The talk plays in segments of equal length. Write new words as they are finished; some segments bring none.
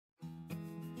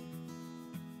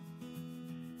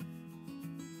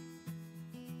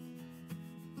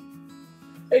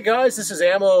Hey guys, this is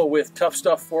Ammo with Tuff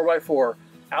Stuff 4x4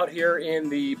 out here in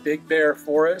the Big Bear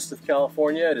Forest of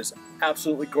California. It is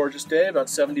absolutely gorgeous day, about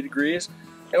 70 degrees,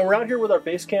 and we're out here with our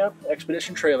base camp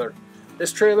expedition trailer.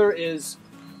 This trailer is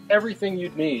everything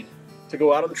you'd need to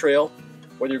go out on the trail,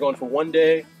 whether you're going for 1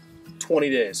 day, 20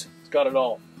 days. It's got it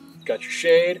all. It's got your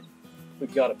shade.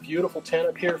 We've got a beautiful tent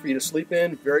up here for you to sleep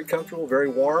in, very comfortable, very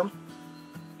warm.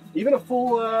 Even a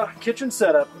full kitchen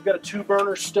setup. We've got a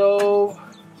 2-burner stove,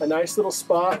 a nice little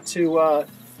spot to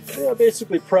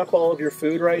basically prep all of your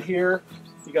food right here.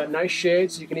 You got nice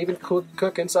shades, so you can even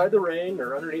cook inside the rain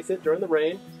or underneath it during the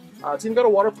rain. It's even got a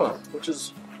water pump, which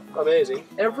is amazing.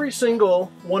 Every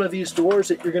single one of these doors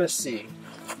that you're going to see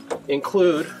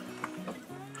include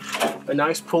a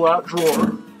nice pull-out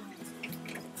drawer,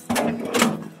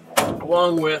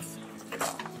 along with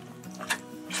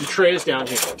some trays down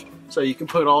here. So you can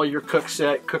put all your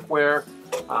cookware,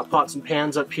 pots and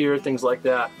pans up here, things like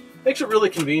that. Makes it really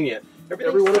convenient.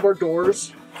 Every one of our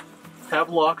doors have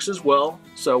locks as well,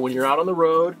 so when you're out on the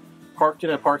road, parked in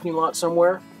a parking lot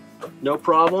somewhere, no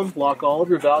problem, lock all of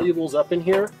your valuables up in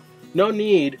here. No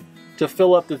need to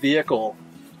fill up the vehicle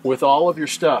with all of your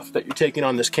stuff that you're taking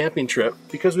on this camping trip,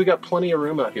 because we got plenty of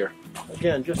room out here.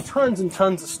 Again, just tons and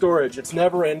tons of storage. It's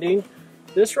never ending.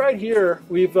 This right here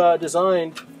we've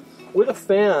designed with a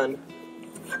fan,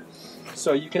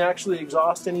 so you can actually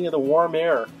exhaust any of the warm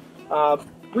air.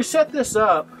 We set this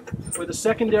up with a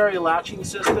secondary latching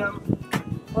system,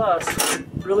 plus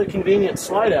really convenient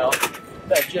slide out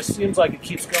that just seems like it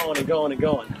keeps going and going and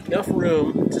going. Enough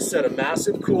room to set a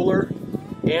massive cooler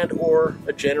and or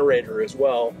a generator as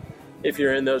well, if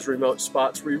you're in those remote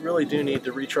spots where you really do need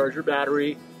to recharge your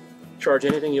battery, charge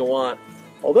anything you want.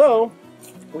 Although,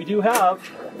 we do have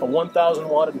a 1,000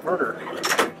 watt inverter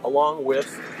along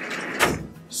with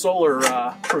solar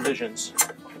provisions.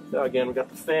 Now again, we've got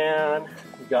the fan,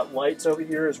 we've got lights over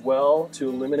here as well to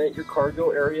illuminate your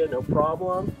cargo area, no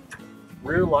problem.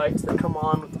 Rear lights that come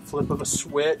on with the flip of a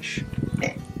switch.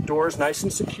 Doors nice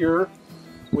and secure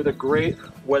with a great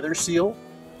weather seal.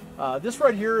 This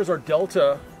right here is our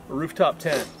Delta rooftop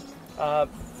tent.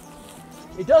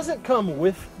 It doesn't come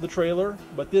with the trailer,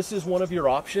 but this is one of your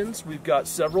options. We've got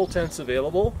several tents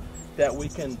available that we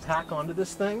can tack onto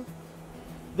this thing.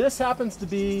 This happens to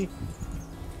be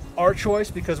our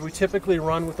choice because we typically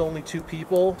run with only 2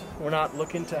 people. We're not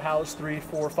looking to house 3,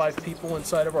 4, 5 people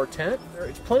inside of our tent.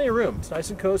 It's plenty of room. It's nice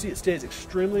and cozy. It stays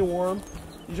extremely warm.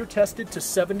 These are tested to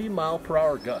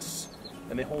 70-mile-per-hour gusts,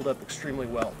 and they hold up extremely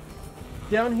well.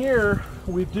 Down here,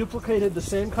 we've duplicated the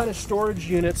same kind of storage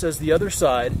units as the other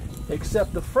side,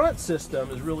 except the front system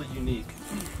is really unique.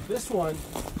 This one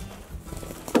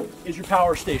is your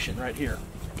power station right here.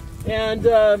 And,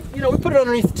 we put it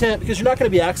underneath the tent because you're not going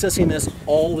to be accessing this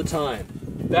all the time.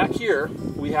 Back here,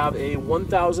 we have a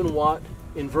 1,000 watt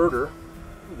inverter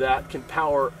that can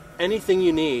power anything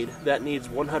you need that needs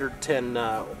 110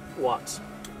 watts.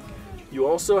 You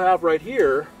also have right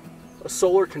here a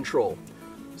solar control.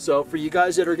 So for you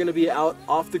guys that are going to be out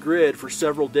off the grid for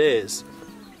several days,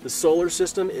 the solar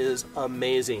system is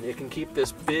amazing. It can keep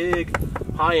this big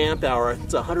high amp hour,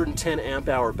 it's a 110 amp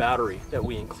hour battery that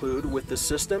we include with the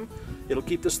system. It'll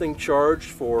keep this thing charged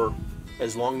for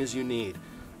as long as you need,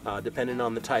 depending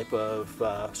on the type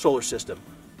of solar system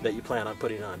that you plan on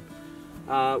putting on.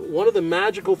 One of the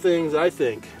magical things I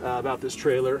think about this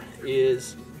trailer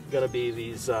is going to be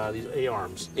these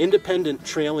A-arms, independent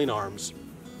trailing arms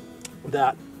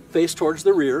that face towards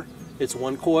the rear. It's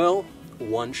one coil,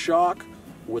 one shock,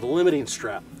 with a limiting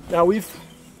strap. Now we've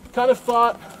kind of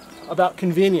thought about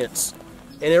convenience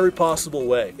in every possible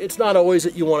way. It's not always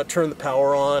that you want to turn the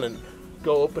power on and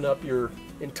go open up your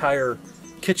entire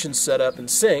kitchen setup and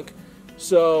sink.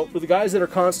 So for the guys that are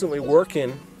constantly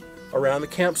working around the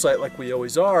campsite like we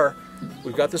always are,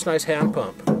 we've got this nice hand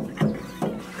pump.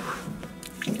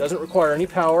 It doesn't require any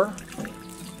power,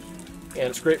 and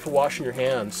it's great for washing your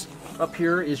hands. Up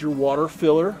here is your water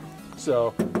filler.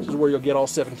 So this is where you'll get all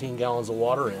 17 gallons of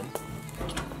water in.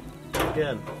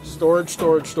 Again, storage,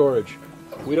 storage, storage.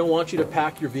 We don't want you to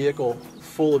pack your vehicle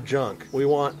full of junk. We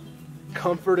want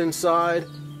comfort inside,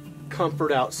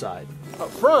 comfort outside. Up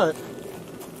front,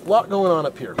 a lot going on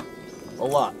up here. A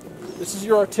lot. This is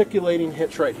your articulating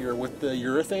hitch right here with the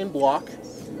urethane block.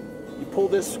 You pull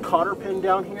this cotter pin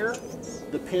down here,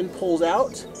 the pin pulls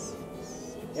out,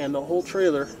 and the whole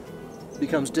trailer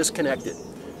becomes disconnected.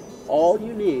 All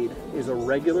you need is a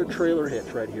regular trailer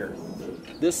hitch right here.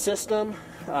 This system,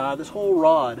 this whole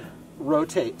rod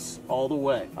rotates all the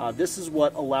way. This is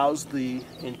what allows the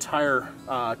entire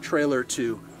trailer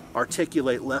to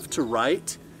articulate left to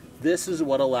right. This is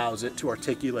what allows it to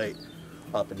articulate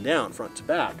up and down, front to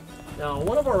back. Now,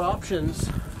 one of our options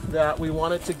that we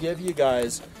wanted to give you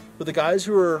guys, for the guys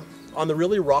who are on the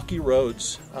really rocky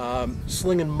roads,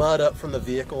 slinging mud up from the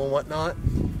vehicle and whatnot,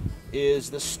 is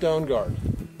the stone guard.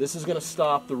 This is going to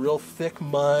stop the real thick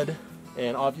mud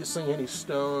and obviously any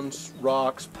stones,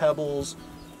 rocks, pebbles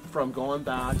from going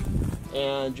back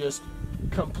and just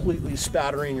completely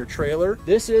spattering your trailer.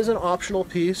 This is an optional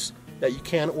piece that you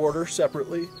can order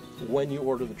separately when you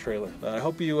order the trailer. I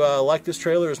hope you like this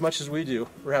trailer as much as we do.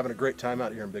 We're having a great time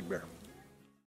out here in Big Bear.